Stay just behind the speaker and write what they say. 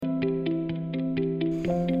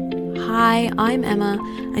Hi, I'm Emma,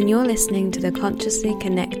 and you're listening to the Consciously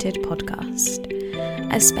Connected podcast,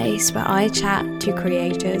 a space where I chat to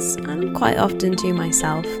creators, and quite often to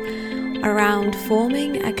myself, around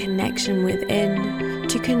forming a connection within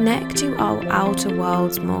to connect to our outer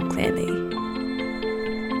worlds more clearly.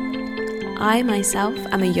 I myself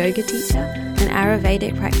am a yoga teacher, an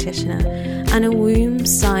Ayurvedic practitioner, and a womb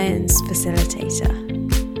science facilitator.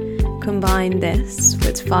 Combine this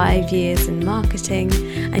with 5 years in marketing,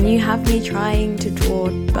 and you have me trying to draw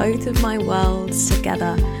both of my worlds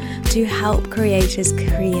together to help creators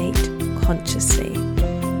create consciously.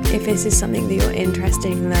 If this is something that you're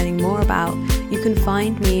interested in learning more about, you can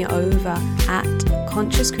find me over at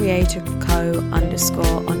ConsciousCreatorCo_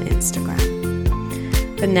 on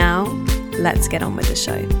Instagram. For now, let's get on with the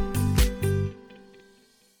show.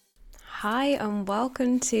 Hi, and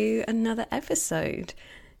welcome to another episode.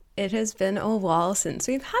 It has been a while since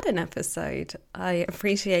we've had an episode. I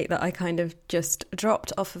appreciate that I kind of just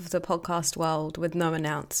dropped off of the podcast world with no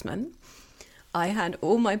announcement. I had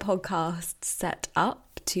all my podcasts set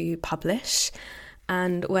up to publish,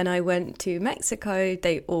 and when I went to Mexico,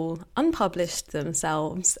 they all unpublished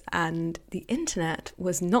themselves, and the internet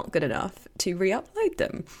was not good enough to re-upload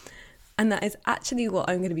them. And that is actually what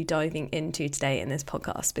I'm going to be diving into today in this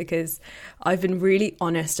podcast, because I've been really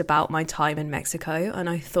honest about my time in Mexico, and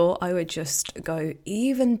I thought I would just go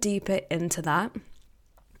even deeper into that,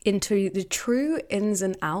 into the true ins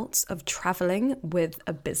and outs of traveling with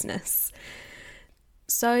a business.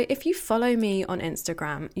 So if you follow me on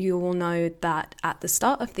Instagram, you will know that at the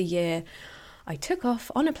start of the year, I took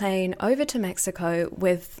off on a plane over to Mexico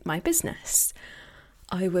with my business.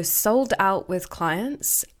 I was sold out with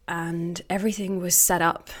clients, and everything was set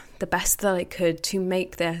up the best that I could to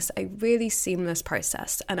make this a really seamless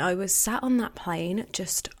process. And I was sat on that plane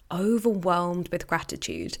just overwhelmed with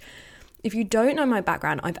gratitude. If you don't know my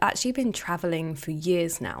background, I've actually been traveling for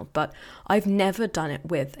years now, but I've never done it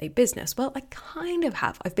with a business. Well, I kind of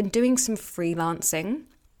have. I've been doing some freelancing,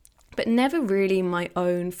 but never really my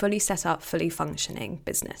own fully set up, fully functioning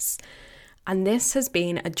business. And this has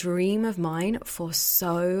been a dream of mine for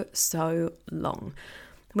so long.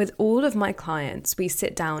 With all of my clients, we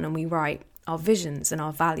sit down and we write our visions and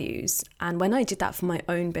our values. And when I did that for my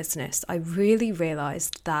own business, I really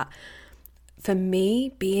realized that for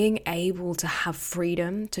me, being able to have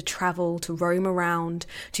freedom to travel, to roam around,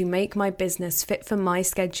 to make my business fit for my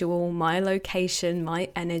schedule, my location, my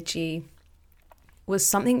energy, was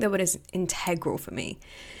something that was integral for me.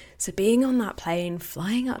 So being on that plane,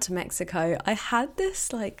 flying out to Mexico, I had this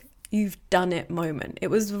you've done it moment. It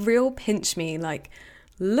was real pinch me,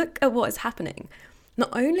 look at what is happening. Not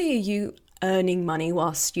only are you earning money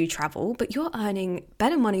whilst you travel, but you're earning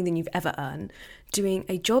better money than you've ever earned, doing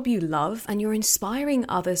a job you love, and you're inspiring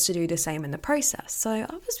others to do the same in the process. So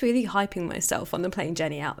I was really hyping myself on the plane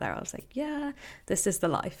journey out there. I was like, yeah, this is the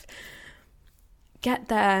life. Get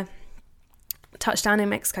there, touchdown in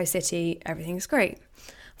Mexico City, everything's great.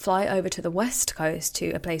 Fly over to the west coast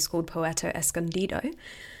to a place called Puerto Escondido.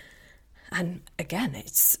 And again,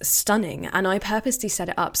 it's stunning. And I purposely set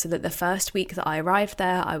it up so that the first week that I arrived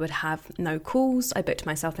there, I would have no calls. I booked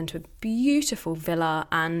myself into a beautiful villa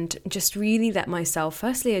and just really let myself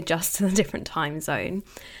firstly adjust to the different time zone,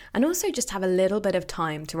 and also just have a little bit of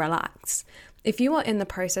time to relax. If you are in the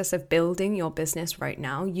process of building your business right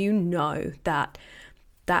now, you know that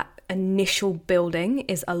initial building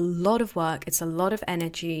is a lot of work. It's a lot of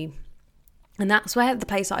energy. And that's where the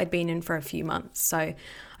place that I'd been in for a few months. So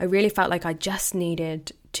I really felt like I just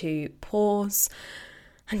needed to pause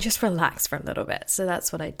and just relax for a little bit. So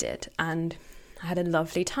that's what I did. And I had a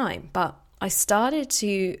lovely time. But I started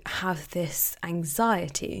to have this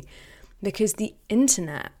anxiety because the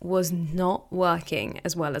internet was not working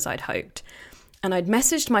as well as I'd hoped. And I'd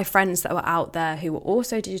messaged my friends that were out there who were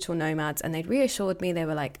also digital nomads, and they'd reassured me. They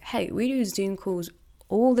were like, hey, we do Zoom calls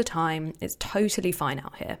all the time. It's totally fine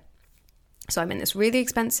out here. So I'm in this really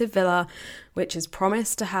expensive villa, which is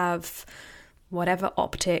promised to have whatever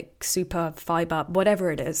optic, super fiber,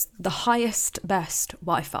 whatever it is, the highest, best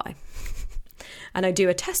Wi-Fi. And I do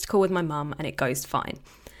a test call with my mum and it goes fine.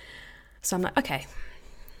 So I'm like, okay,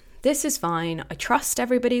 this is fine. I trust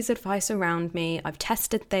everybody's advice around me. I've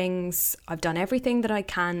tested things. I've done everything that I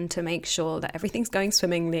can to make sure that everything's going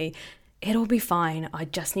swimmingly. It'll be fine. I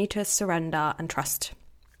just need to surrender and trust.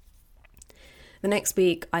 The next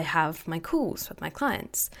week, I have my calls with my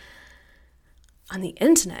clients, and the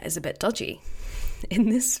internet is a bit dodgy in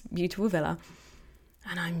this beautiful villa,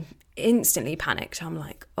 and I'm instantly panicked. I'm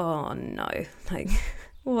like, oh no,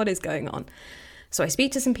 what is going on? So I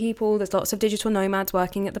speak to some people, there's lots of digital nomads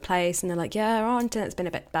working at the place, and they're like, yeah, our internet's been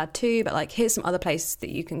a bit bad too, but like, here's some other places that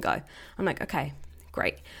you can go. I'm like, okay,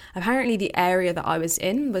 great. Apparently the area that I was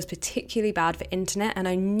in was particularly bad for internet, and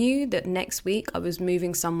I knew that next week I was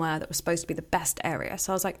moving somewhere that was supposed to be the best area.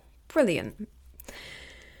 So I was like, brilliant.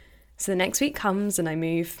 So the next week comes and I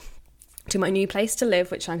move to my new place to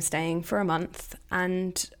live, which I'm staying for a month,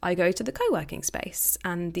 and I go to the co-working space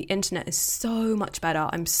and the internet is so much better.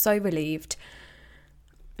 I'm so relieved.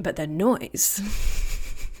 But the noise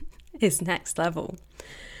is next level.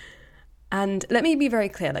 And let me be very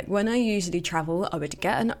clear, like when I usually travel, I would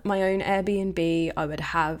get my own Airbnb, I would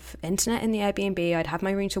have internet in the Airbnb, I'd have my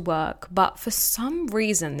room to work, but for some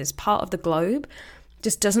reason this part of the globe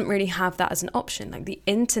just doesn't really have that as an option. Like the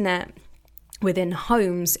internet within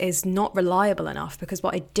homes is not reliable enough, because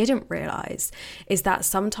what I didn't realise is that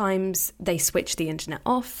sometimes they switch the internet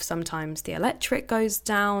off, sometimes the electric goes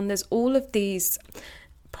down, there's all of these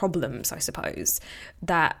problems, I suppose,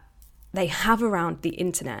 that they have around the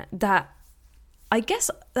internet that I guess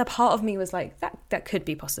a part of me was like, that could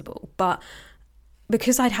be possible. But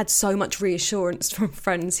because I'd had so much reassurance from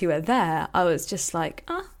friends who were there, I was just like,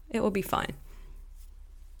 it will be fine.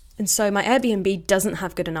 And so my Airbnb doesn't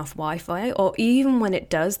have good enough Wi-Fi, or even when it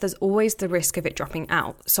does, there's always the risk of it dropping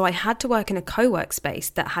out. So I had to work in a co-work space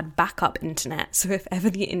that had backup internet. So if ever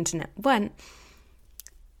the internet went,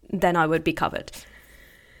 then I would be covered.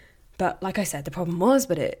 But like I said, the problem was,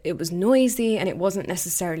 but it was noisy, and it wasn't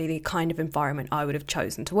necessarily the kind of environment I would have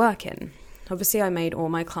chosen to work in. Obviously, I made all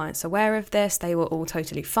my clients aware of this. They were all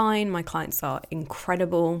totally fine. My clients are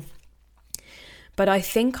incredible. But I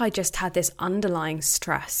think I just had this underlying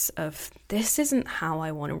stress of, this isn't how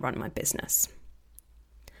I want to run my business.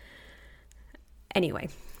 Anyway,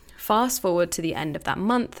 fast forward to the end of that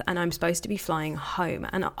month, and I'm supposed to be flying home,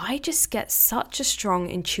 and I just get such a strong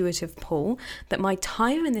intuitive pull that my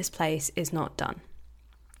time in this place is not done.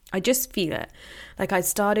 I just feel it. Like I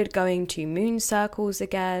started going to moon circles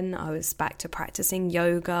again, I was back to practicing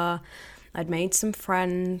yoga, I'd made some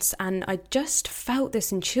friends, and I just felt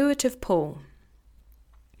this intuitive pull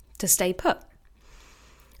to stay put.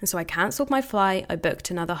 And so I cancelled my flight, I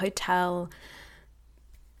booked another hotel,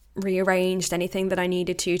 rearranged anything that I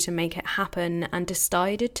needed to make it happen, and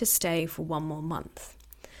decided to stay for one more month.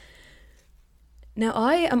 Now,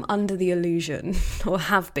 I am under the illusion, or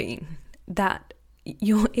have been, that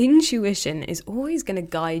your intuition is always going to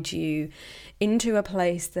guide you into a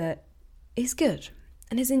place that is good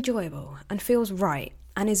and is enjoyable and feels right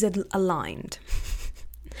and is aligned.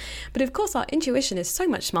 But of course, our intuition is so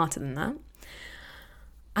much smarter than that.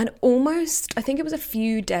 And almost, I think it was a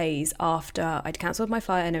few days after I'd cancelled my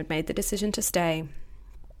flight and had made the decision to stay,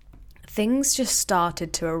 things just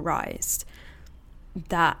started to arise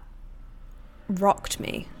that rocked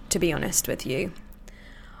me, to be honest with you.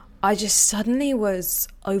 I just suddenly was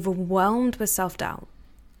overwhelmed with self-doubt.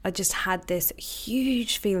 I just had this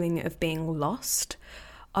huge feeling of being lost.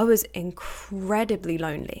 I was incredibly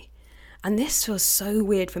lonely. And this was so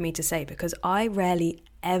weird for me to say, because I rarely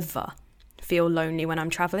ever feel lonely when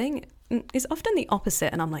I'm traveling. It's often the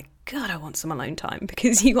opposite, and I'm like, God, I want some alone time,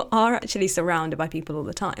 because you are actually surrounded by people all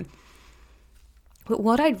the time. But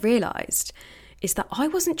what I'd realised is that I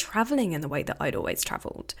wasn't travelling in the way that I'd always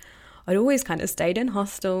travelled. I'd always kind of stayed in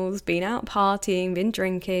hostels, been out partying, been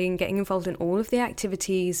drinking, getting involved in all of the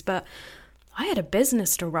activities, but I had a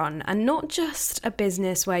business to run, and not just a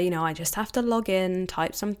business where, I just have to log in,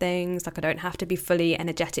 type some things, like I don't have to be fully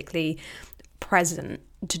energetically present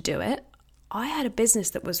to do it. I had a business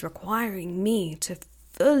that was requiring me to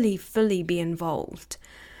fully be involved,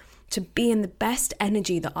 to be in the best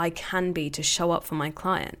energy that I can be to show up for my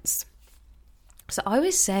clients. So I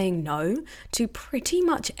was saying no to pretty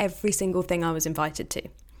much every single thing I was invited to.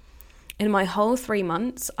 In my whole 3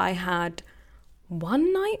 months, I had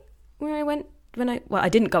one night where I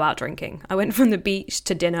didn't go out drinking. I went from the beach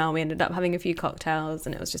to dinner. We ended up having a few cocktails,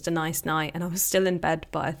 and it was just a nice night. And I was still in bed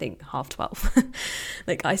by, I think, 12:30.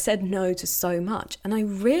 Like, I said no to so much. And I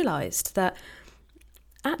realized that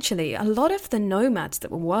actually a lot of the nomads that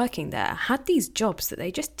were working there had these jobs that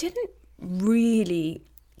they just didn't really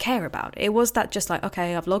care about. It was that just like,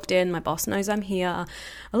 okay, I've logged in, my boss knows I'm here.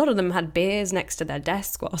 A lot of them had beers next to their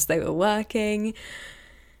desk whilst they were working.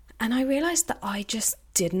 And I realized that I just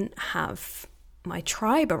didn't have my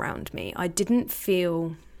tribe around me. I didn't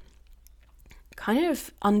feel kind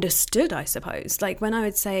of understood, I suppose. Like when I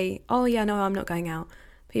would say, oh yeah, no, I'm not going out,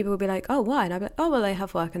 people would be like, oh, why? And I'd be like, oh, well, they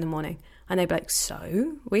have work in the morning. And they'd be like,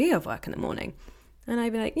 so we have work in the morning. And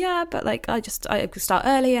I'd be like, yeah, but like I start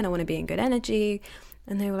early and I want to be in good energy.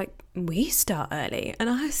 And they were like, we start early. And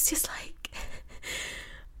I was just like,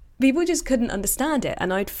 people just couldn't understand it.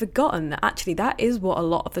 And I'd forgotten that actually that is what a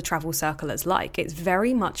lot of the travel circle is like. It's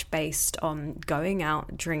very much based on going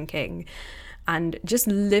out, drinking, and just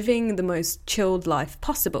living the most chilled life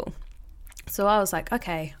possible. So I was like,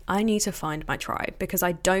 okay, I need to find my tribe because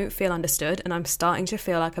I don't feel understood and I'm starting to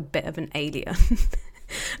feel like a bit of an alien.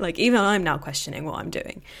 Like even I'm now questioning what I'm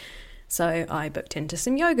doing. So I booked into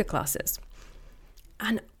some yoga classes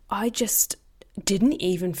and I just didn't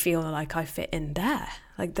even feel like I fit in there.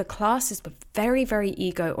 Like the classes were very, very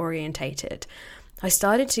ego orientated. I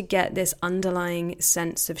started to get this underlying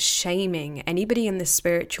sense of shaming anybody in the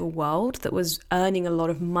spiritual world that was earning a lot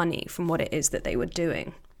of money from what it is that they were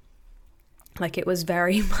doing. Like it was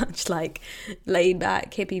very much like laid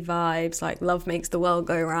back hippie vibes, like love makes the world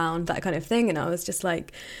go round, that kind of thing. And I was just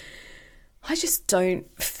like, I just don't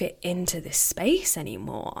fit into this space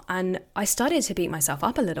anymore. And I started to beat myself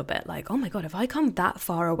up a little bit like, oh my God, have I come that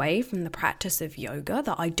far away from the practice of yoga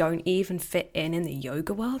that I don't even fit in the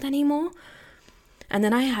yoga world anymore? And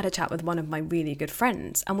then I had a chat with one of my really good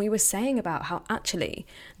friends and we were saying about how actually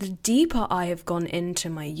the deeper I have gone into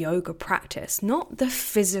my yoga practice, not the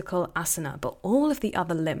physical asana, but all of the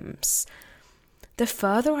other limbs, the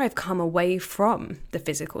further I've come away from the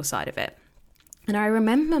physical side of it. And I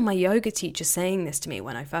remember my yoga teacher saying this to me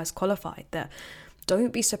when I first qualified, that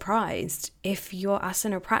don't be surprised if your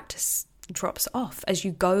asana practice drops off as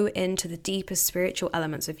you go into the deeper spiritual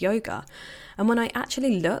elements of yoga. And when I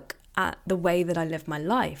actually look at the way that I live my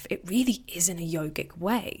life, it really is in a yogic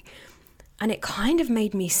way. And it kind of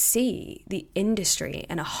made me see the industry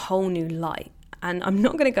in a whole new light. And I'm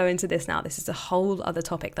not going to go into this now. This is a whole other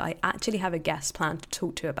topic that I actually have a guest planned to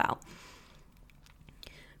talk to about.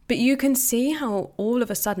 But you can see how all of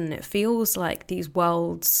a sudden it feels like these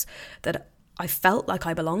worlds that I felt like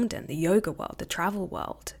I belonged in, the yoga world, the travel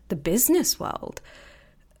world, the business world,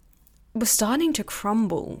 were starting to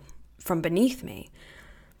crumble from beneath me.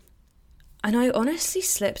 And I honestly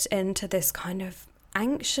slipped into this kind of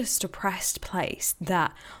anxious, depressed place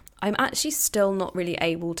that I'm actually still not really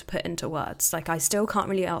able to put into words. Like I still can't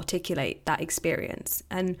really articulate that experience.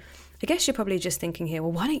 And I guess you're probably just thinking here,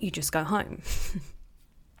 well, why don't you just go home?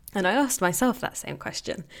 And I asked myself that same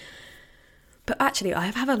question. But actually, I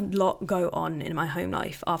have had a lot go on in my home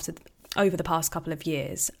life over the past couple of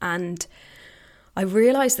years. And I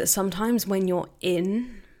realised that sometimes when you're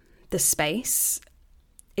in the space,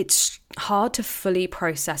 it's hard to fully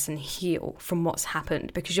process and heal from what's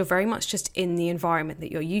happened because you're very much just in the environment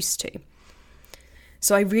that you're used to.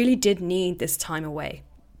 So I really did need this time away,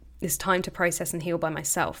 this time to process and heal by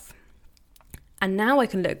myself. And now I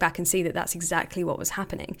can look back and see that that's exactly what was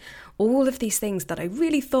happening. All of these things that I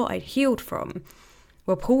really thought I'd healed from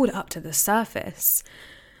were pulled up to the surface.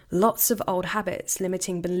 Lots of old habits,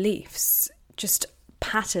 limiting beliefs, just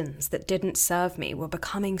patterns that didn't serve me were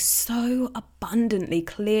becoming so abundantly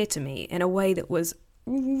clear to me in a way that was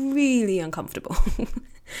really uncomfortable.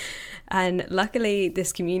 And luckily,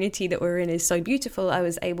 this community that we're in is so beautiful. I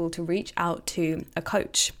was able to reach out to a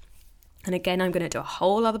coach. And again, I'm going to do a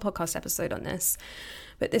whole other podcast episode on this.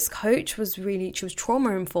 But this coach she was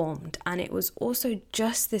trauma informed. And it was also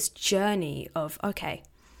just this journey of, okay,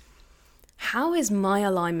 how is my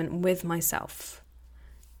alignment with myself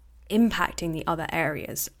impacting the other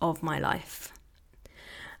areas of my life?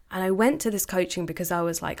 And I went to this coaching because I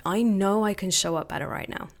was like, I know I can show up better right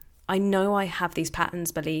now. I know I have these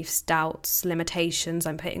patterns, beliefs, doubts, limitations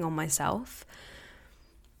I'm putting on myself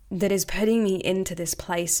that is putting me into this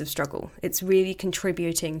place of struggle. It's really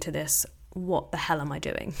contributing to this, what the hell am I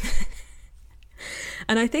doing?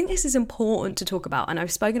 And I think this is important to talk about. And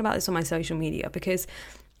I've spoken about this on my social media because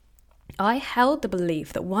I held the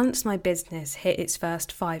belief that once my business hit its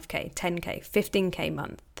first 5K, 10K, 15K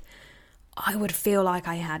month, I would feel like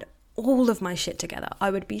I had all of my shit together.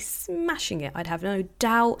 I would be smashing it. I'd have no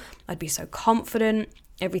doubt. I'd be so confident.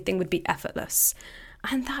 Everything would be effortless.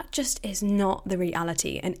 And that just is not the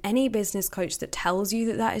reality. And any business coach that tells you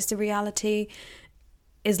that that is the reality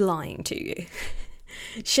is lying to you.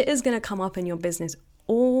 Shit is going to come up in your business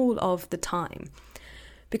all of the time.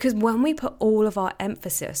 Because when we put all of our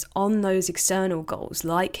emphasis on those external goals,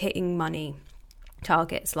 like hitting money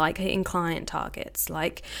targets, like hitting client targets,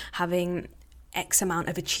 like having X amount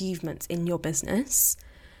of achievements in your business,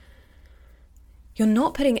 you're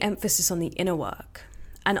not putting emphasis on the inner work.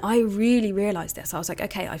 And I really realized this. I was like,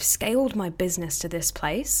 okay, I've scaled my business to this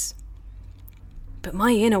place, but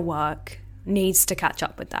my inner work needs to catch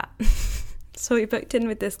up with that. So we booked in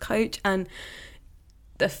with this coach, and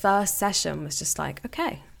the first session was just like,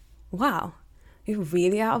 okay, wow, you're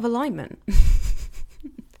really out of alignment.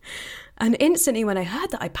 And instantly when I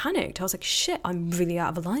heard that, I panicked. I was like, shit, I'm really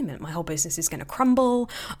out of alignment. My whole business is going to crumble.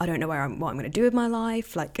 I don't know what I'm going to do with my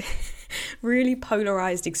life. Like really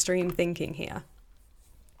polarized, extreme thinking here.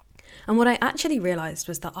 And what I actually realized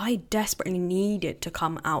was that I desperately needed to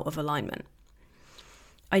come out of alignment.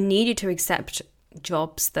 I needed to accept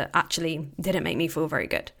jobs that actually didn't make me feel very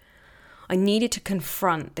good. I needed to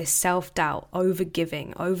confront this self-doubt,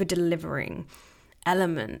 over-giving, over-delivering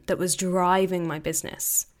element that was driving my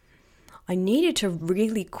business. I needed to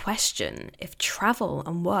really question if travel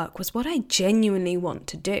and work was what I genuinely want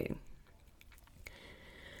to do.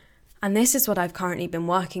 And this is what I've currently been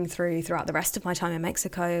working throughout the rest of my time in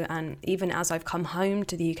Mexico. And even as I've come home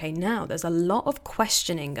to the UK now, there's a lot of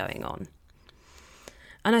questioning going on.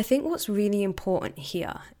 And I think what's really important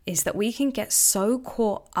here is that we can get so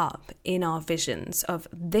caught up in our visions of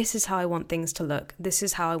this is how I want things to look, this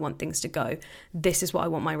is how I want things to go, this is what I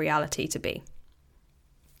want my reality to be.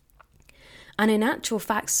 And in actual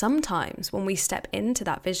fact, sometimes when we step into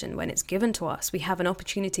that vision, when it's given to us, we have an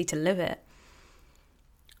opportunity to live it,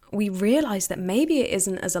 we realize that maybe it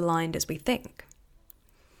isn't as aligned as we think.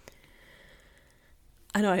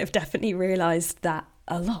 And I have definitely realized that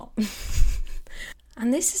a lot.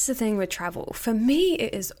 And this is the thing with travel. For me,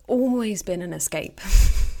 it has always been an escape.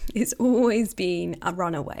 It's always been a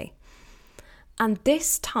runaway. And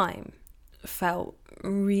this time felt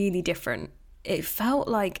really different. It felt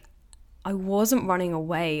like I wasn't running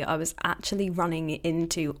away. I was actually running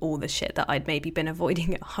into all the shit that I'd maybe been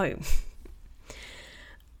avoiding at home.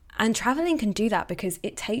 And traveling can do that because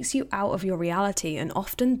it takes you out of your reality, and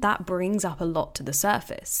often that brings up a lot to the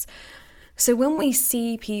surface. So when we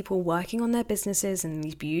see people working on their businesses in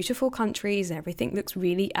these beautiful countries and everything looks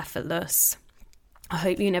really effortless, I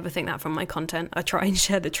hope you never think that from my content. I try and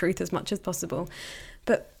share the truth as much as possible.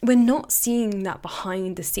 But we're not seeing that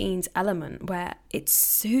behind the scenes element where it's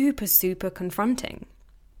super, super confronting.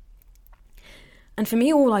 And for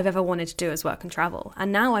me, all I've ever wanted to do is work and travel.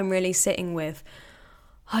 And now I'm really sitting with,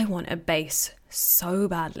 I want a base so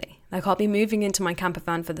badly. Like I'll be moving into my camper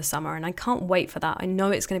van for the summer and I can't wait for that. I know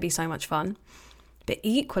it's going to be so much fun. But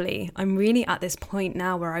equally, I'm really at this point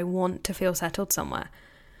now where I want to feel settled somewhere.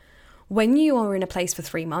 When you are in a place for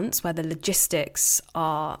 3 months where the logistics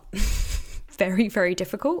are very, very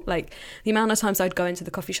difficult, like the amount of times I'd go into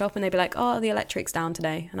the coffee shop and they'd be like, oh, the electric's down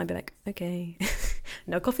today. And I'd be like, okay,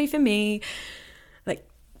 no coffee for me. Like,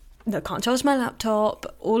 no, can't charge my laptop,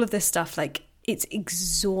 all of this stuff. Like, it's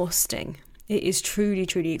exhausting. It is truly,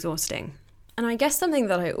 truly exhausting. And I guess something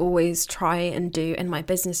that I always try and do in my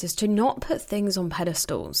business is to not put things on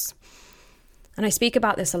pedestals. And I speak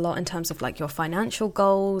about this a lot in terms of like your financial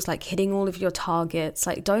goals, like hitting all of your targets.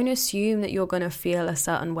 Like don't assume that you're going to feel a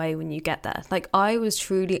certain way when you get there. Like I was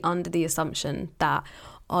truly under the assumption that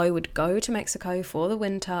I would go to Mexico for the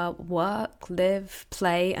winter, work, live,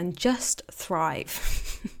 play, and just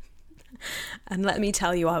thrive. And let me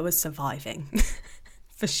tell you, I was surviving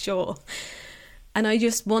for sure. And I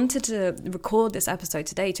just wanted to record this episode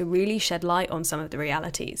today to really shed light on some of the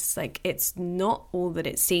realities. Like it's not all that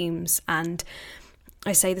it seems. And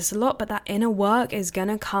I say this a lot, but that inner work is going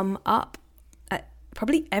to come up at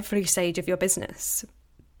probably every stage of your business.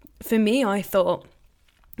 For me, I thought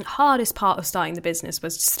the hardest part of starting the business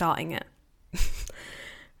was starting it.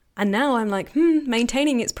 And now I'm like,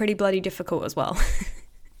 maintaining it's pretty bloody difficult as well.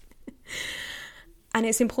 And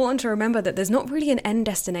it's important to remember that there's not really an end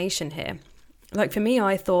destination here. Like for me,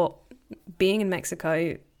 I thought being in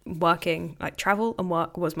Mexico, working, like travel and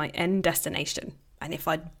work was my end destination. And if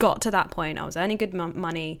I'd got to that point, I was earning good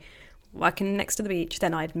money, working next to the beach,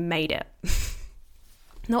 then I'd made it.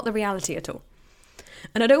 Not the reality at all.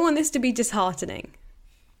 And I don't want this to be disheartening,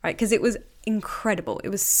 right? Because it was incredible. It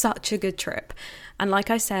was such a good trip. And like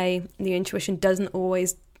I say, the intuition doesn't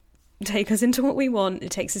always take us into what we want. It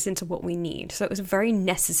takes us into what we need. So it was a very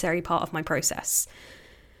necessary part of my process.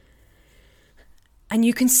 And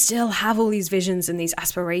you can still have all these visions and these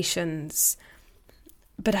aspirations,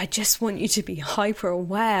 but I just want you to be hyper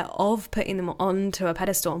aware of putting them onto a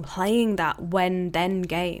pedestal and playing that when-then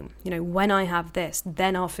game. You know, when I have this,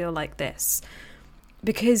 then I'll feel like this.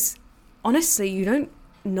 Because honestly, you don't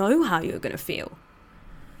know how you're going to feel.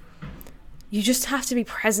 You just have to be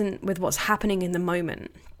present with what's happening in the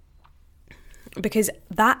moment. Because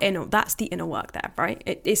that's the inner work there, right?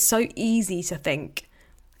 It is so easy to think,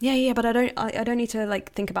 yeah, but I don't need to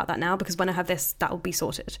like think about that now because when I have this, that will be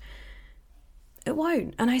sorted. It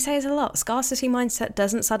won't. And I say it a lot. Scarcity mindset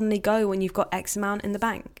doesn't suddenly go when you've got X amount in the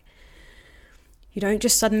bank. You don't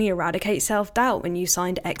just suddenly eradicate self-doubt when you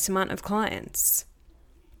signed X amount of clients.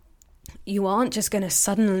 You aren't just going to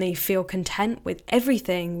suddenly feel content with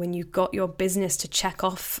everything when you've got your business to check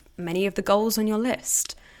off many of the goals on your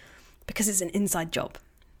list, because it's an inside job.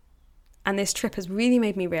 And this trip has really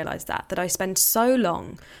made me realize that I spend so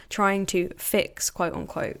long trying to fix, quote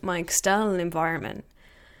unquote, my external environment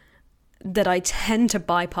that I tend to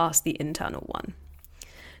bypass the internal one.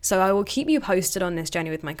 So I will keep you posted on this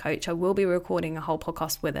journey with my coach. I will be recording a whole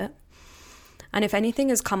podcast with it. And if anything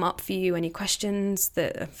has come up for you, any questions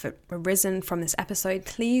that have arisen from this episode,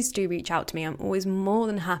 please do reach out to me. I'm always more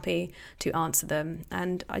than happy to answer them.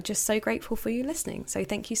 And I'm just so grateful for you listening. So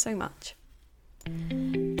thank you so much.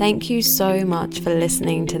 Thank you so much for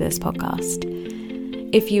listening to this podcast.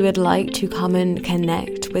 If you would like to come and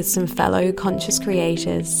connect with some fellow conscious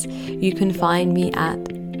creators, you can find me at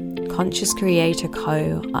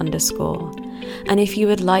consciouscreatorco_. And if you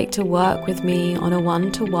would like to work with me on a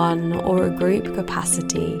one-to-one or a group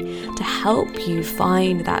capacity to help you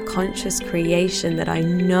find that conscious creation that I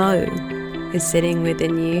know is sitting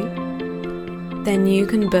within you, then you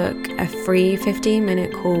can book a free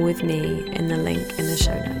 15-minute call with me in the link in the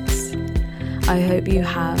show notes. I hope you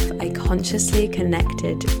have a consciously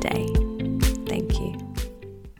connected day.